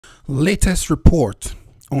Latest report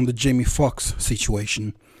on the Jamie Foxx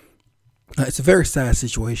situation. It's a very sad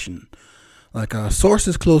situation. Like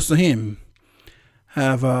sources close to him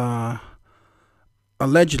have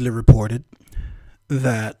allegedly reported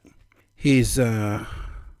that he's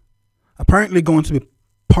apparently going to be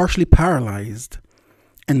partially paralyzed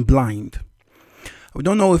and blind. We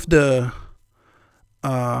don't know if the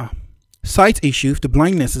sight issue, if the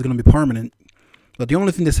blindness is going to be permanent, but the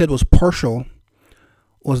only thing they said was partial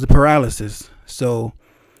was the paralysis. So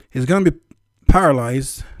he's going to be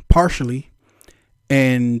paralyzed partially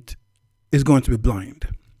and is going to be blind.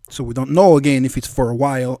 So we don't know again if it's for a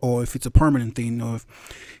while or if it's a permanent thing, or if,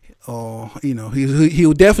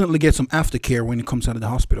 he'll definitely get some aftercare when he comes out of the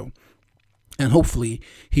hospital, and hopefully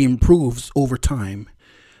he improves over time.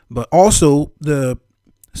 But also the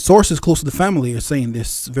sources close to the family are saying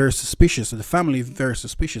this very suspicious. The family is very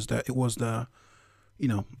suspicious that it was the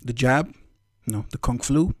jab, the kung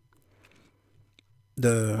flu,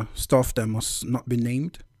 the stuff that must not be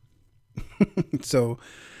named. So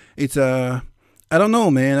it's I don't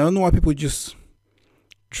know, man. I don't know why people just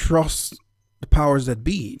trust the powers that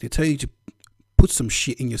be. They tell you to put some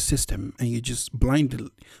shit in your system and you just blindly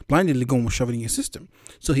go and shove it in your system.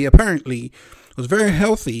 So he apparently was very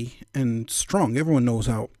healthy and strong. Everyone knows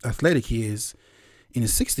how athletic he is in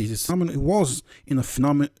his 60s. He was in a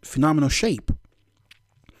phenomenal shape.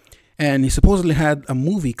 And he supposedly had a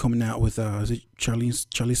movie coming out with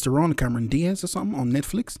Charlize Theron, Cameron Diaz or something on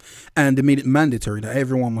Netflix. And they made it mandatory that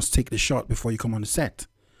everyone must take the shot before you come on the set.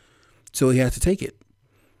 So he had to take it.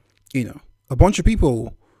 A bunch of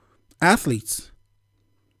people, athletes,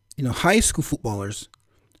 high school footballers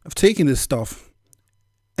have taken this stuff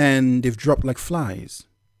and they've dropped like flies.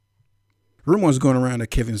 Rumors going around that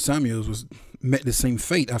Kevin Samuels met the same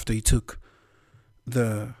fate after he took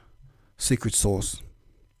the secret sauce.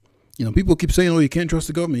 People keep saying, oh, you can't trust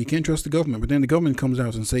the government, you can't trust the government. But then the government comes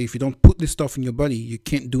out and say, if you don't put this stuff in your body, you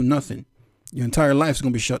can't do nothing. Your entire life is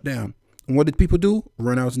going to be shut down. And what did people do?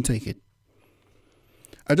 Run out and take it.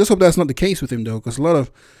 I just hope that's not the case with him, though, because a lot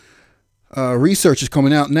of research is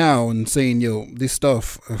coming out now and saying, this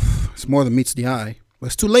stuff, it's more than meets the eye. But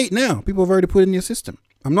it's too late now. People have already put it in your system.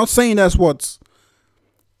 I'm not saying that's what's,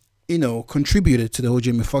 contributed to the whole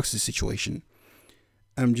Jamie Foxx situation.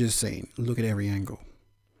 I'm just saying, look at every angle.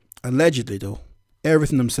 Allegedly, though,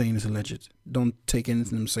 everything I'm saying is alleged. Don't take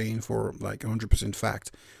anything I'm saying for like 100%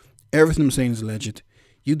 fact. Everything I'm saying is alleged.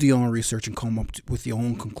 You do your own research and come up with your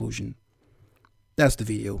own conclusion. That's the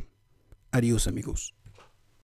video. Adios, amigos.